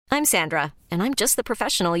I'm Sandra, and I'm just the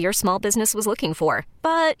professional your small business was looking for.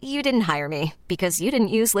 But you didn't hire me because you didn't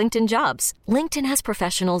use LinkedIn Jobs. LinkedIn has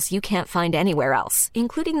professionals you can't find anywhere else,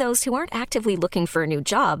 including those who aren't actively looking for a new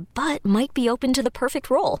job, but might be open to the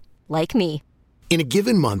perfect role, like me. In a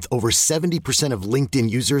given month, over 70% of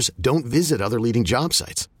LinkedIn users don't visit other leading job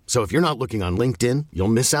sites. So if you're not looking on LinkedIn, you'll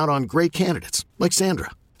miss out on great candidates like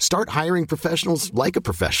Sandra. Start hiring professionals like a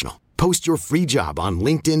professional. Post your free job on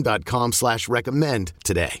linkedin.com/recommend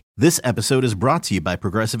today. This episode is brought to you by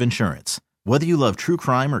Progressive Insurance. Whether you love true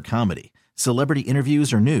crime or comedy, celebrity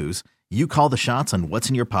interviews or news, you call the shots on what's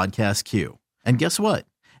in your podcast queue. And guess what?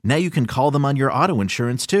 Now you can call them on your auto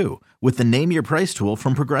insurance too with the Name Your Price tool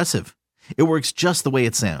from Progressive. It works just the way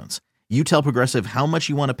it sounds. You tell Progressive how much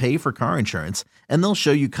you want to pay for car insurance, and they'll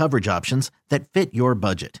show you coverage options that fit your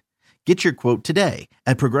budget. Get your quote today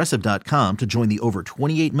at Progressive.com to join the over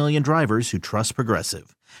 28 million drivers who trust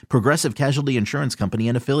Progressive. Progressive Casualty Insurance Company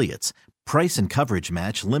and Affiliates. Price and coverage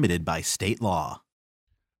match limited by state law.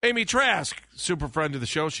 Amy Trask, super friend of the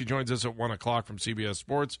show. She joins us at 1 o'clock from CBS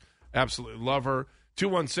Sports. Absolutely love her.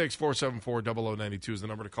 216-474-0092 is the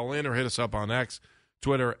number to call in or hit us up on X,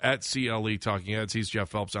 Twitter, at CLE Talking Heads. He's Jeff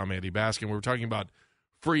Phelps. I'm Andy Baskin. We were talking about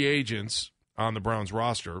free agents on the Browns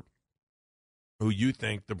roster who you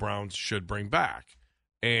think the Browns should bring back.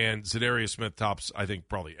 And Zadarius Smith tops, I think,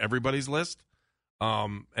 probably everybody's list.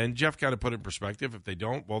 And Jeff kind of put it in perspective. If they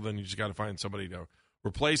don't, well, then you just got to find somebody to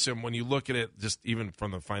replace him. When you look at it, just even from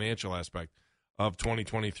the financial aspect of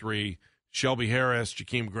 2023, Shelby Harris,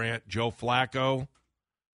 Jakeem Grant, Joe Flacco,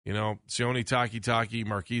 Sione Takitaki,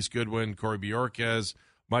 Marquise Goodwin, Corey Bjorquez,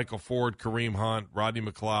 Michael Ford, Kareem Hunt, Rodney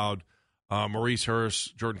McLeod, Maurice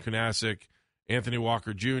Hurst, Jordan Kunasek, Anthony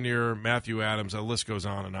Walker Jr., Matthew Adams, the list goes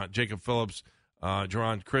on and on. Jacob Phillips,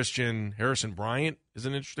 Jerron Christian, Harrison Bryant is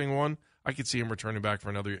an interesting one. I could see him returning back for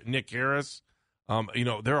another year. Nick Harris.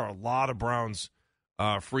 There are a lot of Browns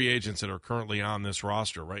free agents that are currently on this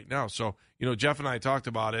roster right now. So, Jeff and I talked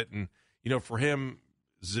about it, and, for him,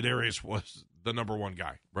 Zadarius was the number one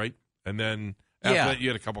guy, right? And then after that, you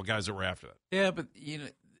had a couple guys that were after that. Yeah, but,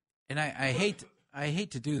 and I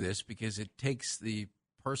hate to do this because it takes the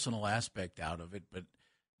personal aspect out of it, but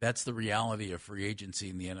that's the reality of free agency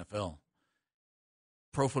in the NFL.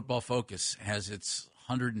 Pro Football Focus has its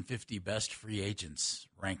 150 best free agents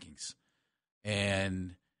rankings,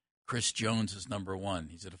 and Chris Jones is number one.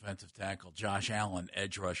 He's a defensive tackle. Josh Allen,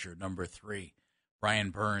 edge rusher, number 3.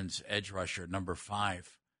 Brian Burns, edge rusher, number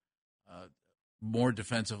 5. More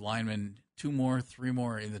defensive linemen, 2 more, 3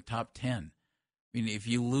 more in the top 10. I mean, if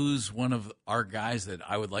you lose one of our guys that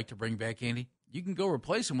I would like to bring back, Andy, you can go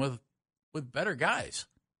replace him with better guys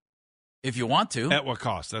if you want to. At what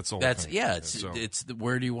cost? That's the whole thing. Yeah, it's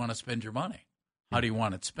where do you want to spend your money? How do you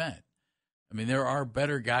want it spent? I mean, there are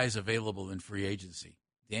better guys available in free agency.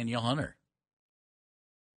 Daniel Hunter.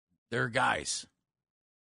 There are guys.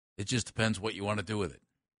 It just depends what you want to do with it.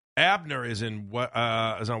 Abner is on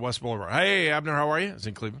West Boulevard. Hey, Abner, how are you? Is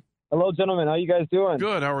in Cleveland. Hello, gentlemen. How you guys doing?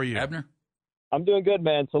 Good. How are you, Abner? I'm doing good,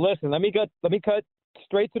 man. So listen, let me cut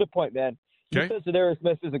straight to the point, man. Okay. You said Zadarius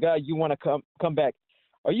Smith is a guy you want to come back.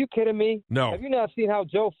 Are you kidding me? No. Have you not seen how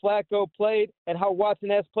Joe Flacco played and how Watson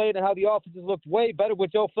has played and how the offenses looked way better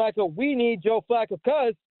with Joe Flacco? We need Joe Flacco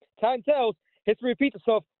because time tells, history repeats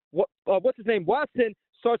itself. What's his name? Watson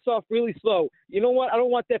starts off really slow. You know what? I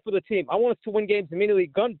don't want that for the team. I want us to win games immediately,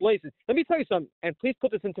 gun blazing. Let me tell you something, and please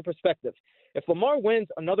put this into perspective. If Lamar wins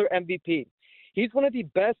another MVP, he's one of the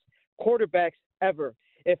best quarterbacks ever.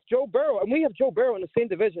 If Joe Burrow, and we have Joe Burrow in the same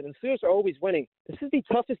division, and Steelers are always winning, this is the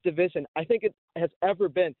toughest division I think it has ever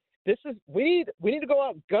been. We need to go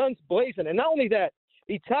out guns blazing. And not only that,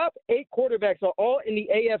 the top 8 quarterbacks are all in the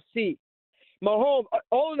AFC. Mahomes,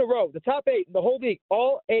 all in a row, the top 8 in the whole league,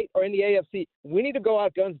 all 8 are in the AFC. We need to go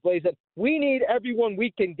out guns blazing. We need everyone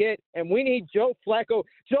we can get, and we need Joe Flacco.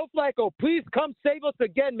 Joe Flacco, please come save us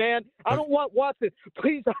again, man. I don't want Watson.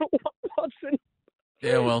 Please, I don't want Watson.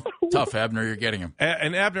 Yeah, well, tough, Abner. You're getting him.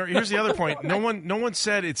 And Abner, here's the other point. No one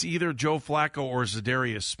said it's either Joe Flacco or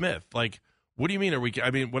Zadarius Smith. Like, what do you mean?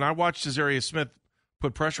 When I watched Zadarius Smith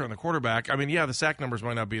put pressure on the quarterback, the sack numbers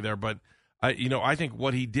might not be there, but I think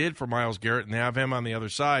what he did for Myles Garrett and have him on the other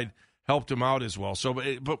side helped him out as well. So,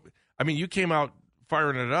 but you came out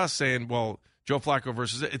firing at us saying, well, Joe Flacco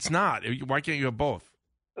versus it's not. Why can't you have both?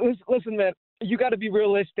 Listen, man, you got to be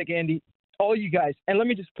realistic, Andy. All you guys, and let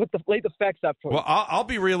me just lay the facts up for you. Well, I'll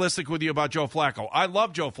be realistic with you about Joe Flacco. I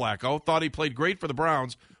love Joe Flacco. Thought he played great for the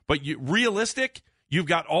Browns. But realistic, you've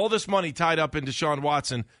got all this money tied up in Deshaun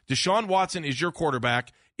Watson. Deshaun Watson is your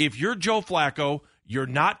quarterback. If you're Joe Flacco, You're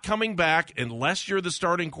not coming back unless you're the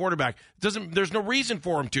starting quarterback. There's no reason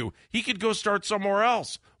for him to. He could go start somewhere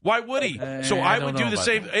else. Why would he? So I would do the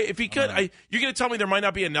same. If he could, you're going to tell me there might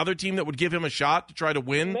not be another team that would give him a shot to try to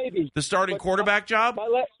win the starting quarterback job? My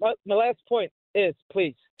last point is,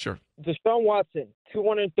 please. Sure. Deshaun Watson,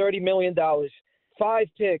 $230 million, 5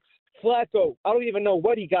 picks. Flacco, I don't even know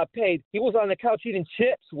what he got paid. He was on the couch eating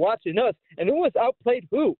chips, watching us. And who was outplayed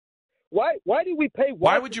who? Why did we pay Watson?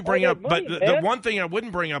 Why would you bring up? Money, but the one thing I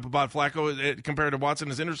wouldn't bring up about Flacco compared to Watson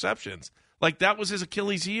is interceptions. Like, that was his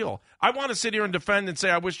Achilles heel. I want to sit here and defend and say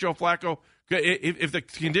I wish Joe Flacco, if the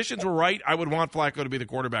conditions were right, I would want Flacco to be the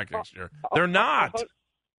quarterback next year. They're not.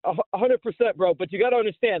 100%, bro. But you got to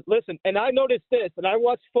understand. Listen, and I noticed this, and I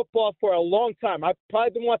watched football for a long time. I've probably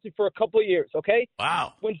been watching for a couple of years. Okay.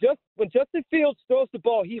 Wow. When Justin Fields throws the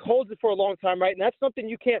ball, he holds it for a long time, right? And that's something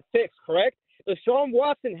you can't fix, correct? Deshaun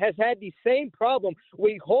Watson has had the same problem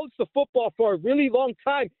where he holds the football for a really long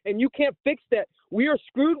time, and you can't fix that. We are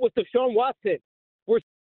screwed with Deshaun Watson.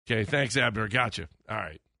 Okay, thanks, Abner. Gotcha. All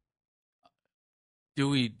right. Do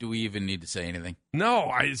we even need to say anything?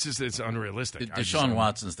 No, it's unrealistic. Deshaun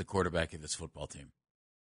Watson's the quarterback of this football team.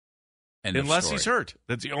 Unless he's hurt.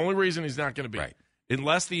 That's the only reason he's not going to be. Right.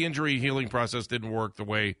 Unless the injury healing process didn't work the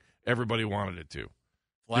way everybody wanted it to.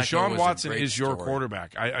 Flacco Deshaun Watson is your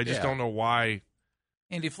quarterback. I just don't know why.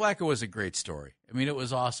 Andy, Flacco was a great story. I mean, it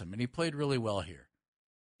was awesome, and he played really well here.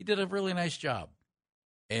 He did a really nice job.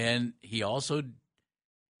 And he also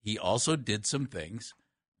did some things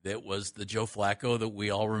that was the Joe Flacco that we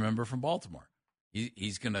all remember from Baltimore.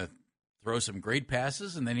 He's going to throw some great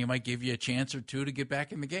passes, and then he might give you a chance or two to get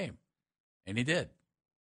back in the game. And he did.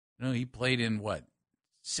 You know, he played in,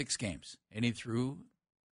 6 games, and he threw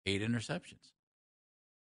 8 interceptions.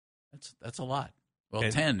 That's a lot. Well,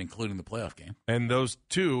 10, including the playoff game. And those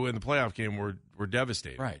 2 in the playoff game were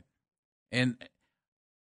devastating. Right. And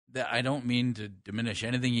I don't mean to diminish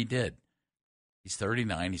anything he did. He's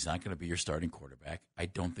 39. He's not going to be your starting quarterback. I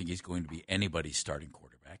don't think he's going to be anybody's starting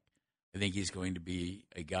quarterback. I think he's going to be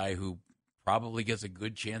a guy who probably gets a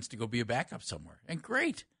good chance to go be a backup somewhere. And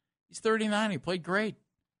great. He's 39. He played great.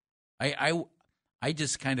 I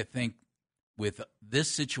just kind of think with this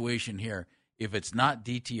situation here, if it's not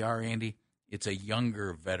DTR, Andy, it's a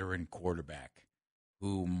younger veteran quarterback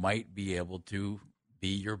who might be able to be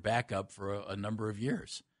your backup for a number of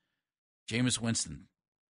years. Jameis Winston,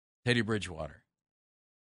 Teddy Bridgewater.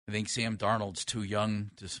 I think Sam Darnold's too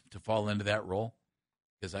young to fall into that role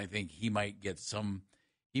because I think he might get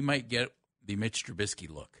the Mitch Trubisky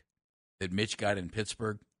look that Mitch got in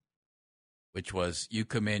Pittsburgh, which was you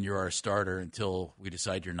come in, you're our starter until we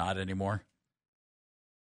decide you're not anymore.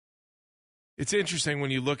 It's interesting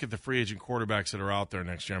when you look at the free agent quarterbacks that are out there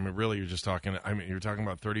next year. I mean, really, you're talking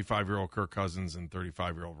about 35-year-old Kirk Cousins and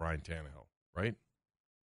 35-year-old Ryan Tannehill, right?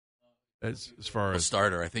 As far as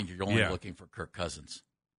starter, I think you're only looking for Kirk Cousins.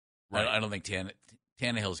 Right. I don't think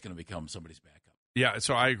Tannehill is going to become somebody's backup. Yeah,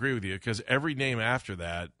 so I agree with you because every name after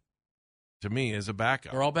that, to me, is a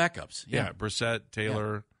backup. They're all backups. Yeah, Brissett,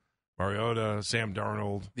 Taylor, Mariota, Sam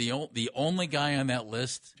Darnold. The only guy on that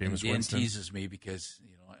list, Jameis Dan Winston, teases me because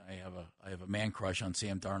I have a man crush on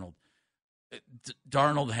Sam Darnold.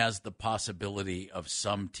 Darnold has the possibility of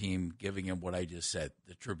some team giving him what I just said,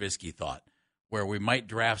 the Trubisky thought, where we might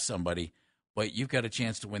draft somebody, but you've got a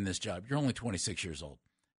chance to win this job. You're only 26 years old.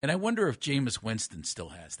 And I wonder if Jameis Winston still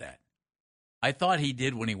has that. I thought he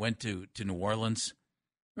did when he went to New Orleans.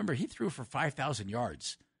 Remember, he threw for 5,000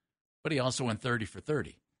 yards, but he also went 30 for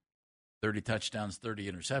 30. 30 touchdowns,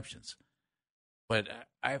 30 interceptions. But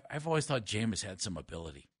I've always thought Jameis had some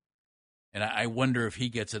ability. And I wonder if he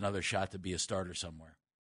gets another shot to be a starter somewhere.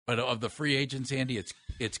 But of the free agents, Andy,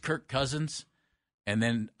 it's Kirk Cousins, and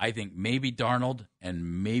then I think maybe Darnold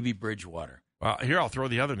and maybe Bridgewater. Well, here I'll throw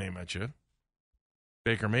the other name at you.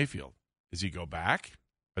 Baker Mayfield. Does he go back?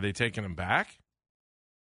 Are they taking him back?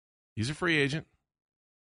 He's a free agent.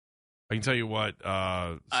 I can tell you what.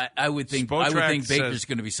 I would think Baker's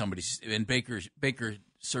going to be somebody, and Baker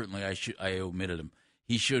certainly. I omitted him.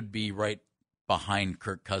 He should be right behind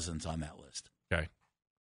Kirk Cousins on that list. Okay.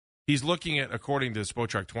 He's looking at, according to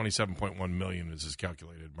Spotrac, $27.1 million is his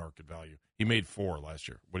calculated market value. He made $4 last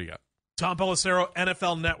year. What do you got? Tom Pelissero,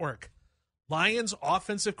 NFL Network. Lions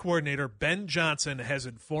offensive coordinator Ben Johnson has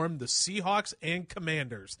informed the Seahawks and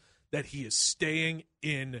Commanders that he is staying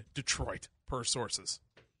in Detroit, per sources.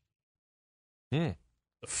 The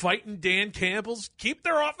fighting Dan Campbells keep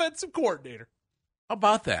their offensive coordinator. How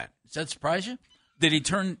about that? Does that surprise you? Did he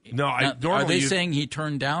turn? No, are they saying he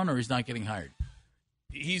turned down or he's not getting hired?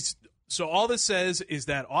 He's So all this says is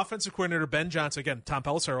that offensive coordinator Ben Johnson, again, Tom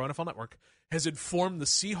Pelissero, NFL Network, has informed the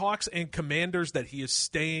Seahawks and Commanders that he is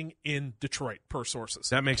staying in Detroit, per sources.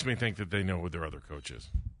 That makes me think that they know who their other coach is.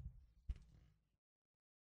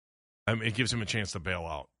 I mean, it gives him a chance to bail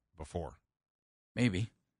out before. Maybe.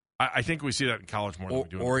 I think we see that in college more than we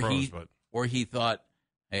do in the pros. Or he thought,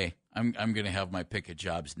 hey, I'm going to have my pick of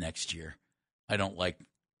jobs next year. I don't like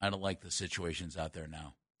the situations out there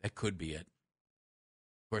now. That could be it.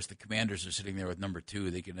 Of course, the Commanders are sitting there with number 2.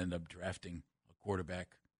 They could end up drafting a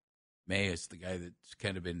quarterback. May is the guy that's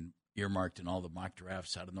kind of been earmarked in all the mock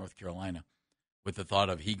drafts out of North Carolina, with the thought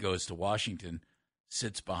of he goes to Washington,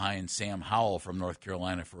 sits behind Sam Howell from North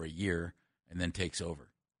Carolina for a year, and then takes over.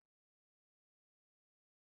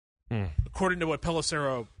 According to what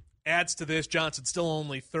Pelissero adds to this, Johnson's still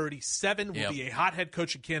only 37, will be a hot head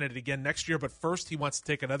coaching candidate again next year, but first he wants to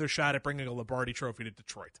take another shot at bringing a Lombardi trophy to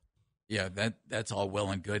Detroit. Yeah, that's all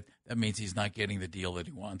well and good. That means he's not getting the deal that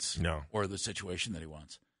he wants, or the situation that he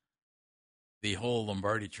wants. The whole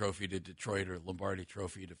Lombardi trophy to Detroit or Lombardi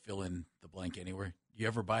trophy to fill in the blank anywhere, do you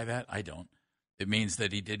ever buy that? I don't. It means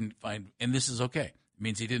that he didn't find, and this is okay, it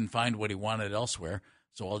means he didn't find what he wanted elsewhere,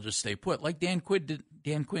 so I'll just stay put, like Dan Quinn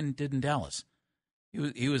did in Dallas.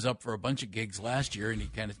 He was up for a bunch of gigs last year, and he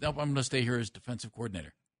kind of, nope, I'm going to stay here as defensive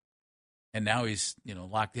coordinator. And now he's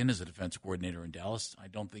locked in as a defensive coordinator in Dallas. I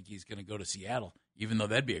don't think he's going to go to Seattle, even though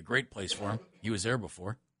that'd be a great place for him. He was there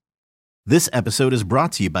before. This episode is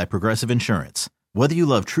brought to you by Progressive Insurance. Whether you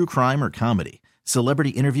love true crime or comedy,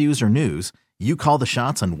 celebrity interviews or news, you call the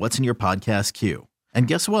shots on what's in your podcast queue. And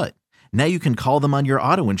guess what? Now you can call them on your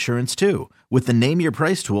auto insurance too, with the Name Your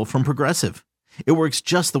Price tool from Progressive. It works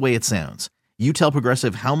just the way it sounds. You tell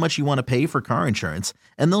Progressive how much you want to pay for car insurance,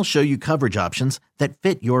 and they'll show you coverage options that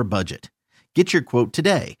fit your budget. Get your quote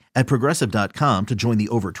today at Progressive.com to join the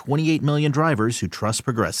over 28 million drivers who trust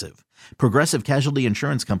Progressive. Progressive Casualty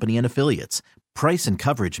Insurance Company and Affiliates. Price and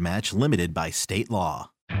coverage match limited by state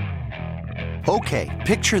law. Okay,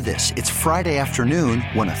 picture this. It's Friday afternoon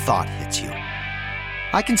when a thought hits you.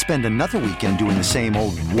 I can spend another weekend doing the same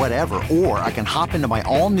old whatever, or I can hop into my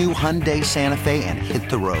all-new Hyundai Santa Fe and hit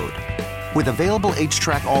the road. With available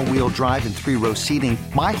H-Track all-wheel drive and 3-row seating,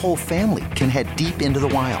 my whole family can head deep into the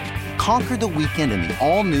wild. Conquer the weekend in the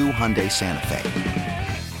all-new Hyundai Santa Fe.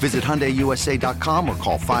 Visit HyundaiUSA.com or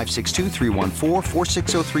call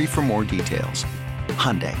 562-314-4603 for more details.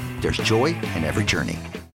 Hyundai, there's joy in every journey.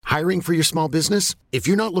 Hiring for your small business? If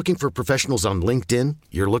you're not looking for professionals on LinkedIn,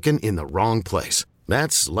 you're looking in the wrong place.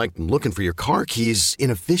 That's like looking for your car keys in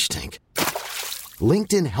a fish tank.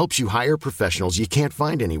 LinkedIn helps you hire professionals you can't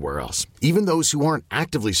find anywhere else, even those who aren't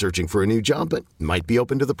actively searching for a new job but might be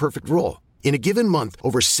open to the perfect role. In a given month,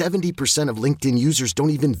 over 70% of LinkedIn users don't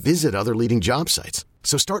even visit other leading job sites.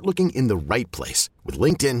 So start looking in the right place. With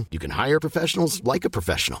LinkedIn, you can hire professionals like a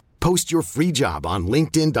professional. Post your free job on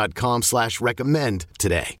linkedin.com/recommend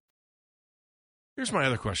today. Here's my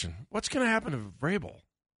other question. What's going to happen to Vrabel?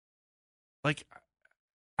 Like,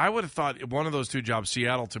 I would have thought one of those two jobs,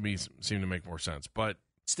 Seattle, to me, seemed to make more sense. But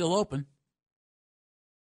still open.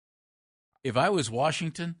 If I was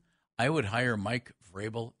Washington, I would hire Mike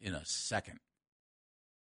Vrabel in a second.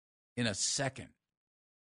 In a second.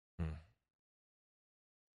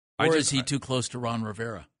 Or is he too close to Ron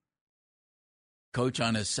Rivera? Coach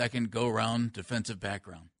on his second go-round defensive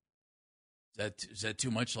background. Is that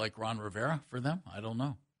too much like Ron Rivera for them? I don't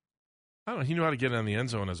know. I don't know. He knew how to get in the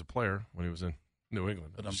end zone as a player when he was in New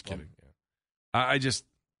England. I'm just kidding. Yeah.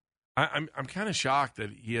 I'm kind of shocked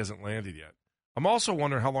that he hasn't landed yet. I'm also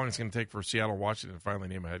wondering how long it's going to take for Seattle, Washington to finally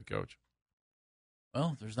name a head coach.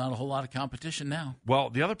 Well, there's not a whole lot of competition now.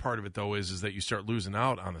 Well, the other part of it, though, is that you start losing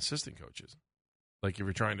out on assistant coaches. Like if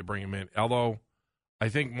you're trying to bring them in. Although I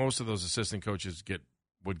think most of those assistant coaches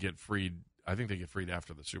would get freed. I think they get freed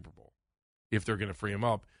after the Super Bowl if they're going to free them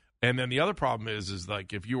up. And then the other problem is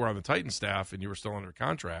like if you were on the Titans staff and you were still under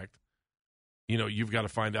contract, you've got to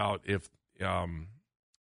find out if Brian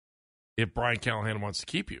Callahan wants to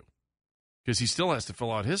keep you because he still has to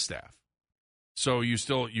fill out his staff. So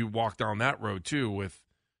you walk down that road too with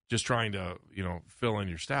just trying to fill in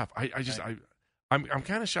your staff. I'm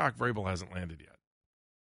kind of shocked Vrabel hasn't landed yet,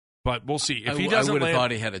 but we'll see if he doesn't. I would have land,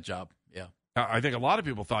 thought he had a job. Yeah, I think a lot of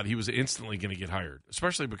people thought he was instantly going to get hired,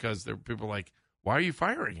 especially because there were people like, "Why are you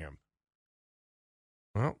firing him?"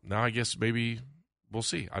 Well, now I guess maybe we'll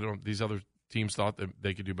see. I don't. These other teams thought that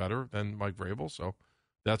they could do better than Mike Vrabel, so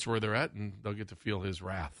that's where they're at, and they'll get to feel his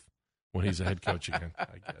wrath when he's a head coach again,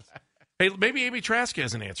 I guess. Hey, maybe Amy Trask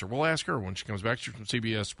has an answer. We'll ask her when she comes back. She's from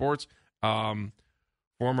CBS Sports,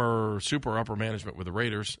 former super upper management with the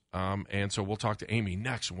Raiders, and so we'll talk to Amy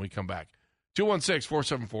next when we come back.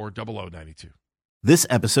 216-474-0092. This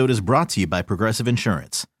episode is brought to you by Progressive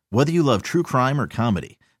Insurance. Whether you love true crime or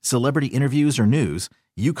comedy, celebrity interviews or news,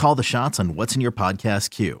 you call the shots on what's in your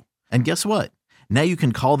podcast queue. And guess what? Now you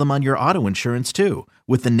can call them on your auto insurance too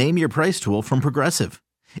with the Name Your Price tool from Progressive.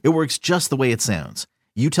 It works just the way it sounds.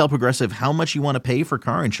 You tell Progressive how much you want to pay for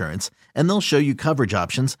car insurance, and they'll show you coverage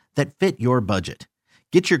options that fit your budget.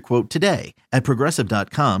 Get your quote today at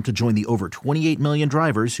Progressive.com to join the over 28 million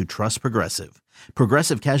drivers who trust Progressive.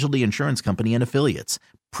 Progressive Casualty Insurance Company and Affiliates.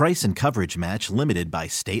 Price and coverage match limited by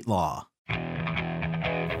state law.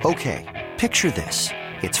 Okay, picture this.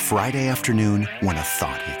 It's Friday afternoon when a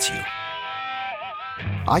thought hits you.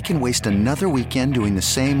 I can waste another weekend doing the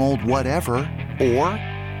same old whatever, or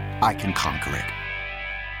I can conquer it.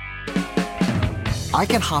 I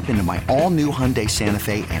can hop into my all-new Hyundai Santa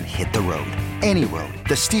Fe and hit the road. Any road.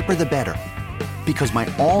 The steeper, the better. Because my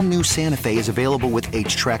all-new Santa Fe is available with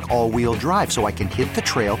H-Track all-wheel drive, so I can hit the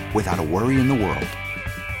trail without a worry in the world.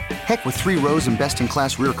 Heck, with 3 rows and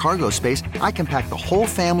best-in-class rear cargo space, I can pack the whole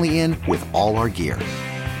family in with all our gear.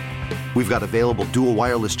 We've got available dual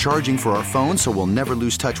wireless charging for our phones, so we'll never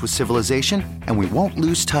lose touch with civilization, and we won't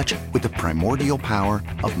lose touch with the primordial power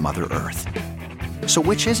of Mother Earth. So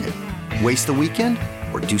which is it? Waste the weekend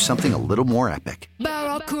or do something a little more epic?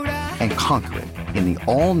 And conquer it in the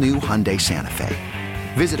all-new Hyundai Santa Fe.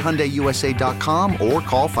 Visit HyundaiUSA.com or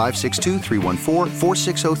call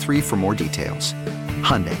 562-314-4603 for more details.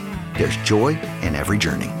 Hyundai, there's joy in every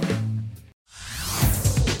journey.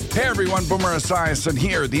 Hey everyone, Boomer Esiason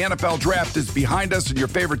here. The NFL draft is behind us and your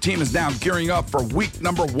favorite team is now gearing up for week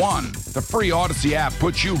number 1. The free Odyssey app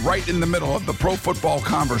puts you right in the middle of the pro football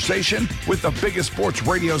conversation with the biggest sports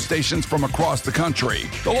radio stations from across the country.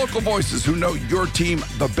 The local voices who know your team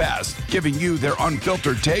the best, giving you their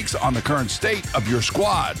unfiltered takes on the current state of your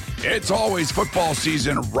squad. It's always football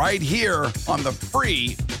season right here on the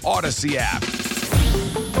free Odyssey app.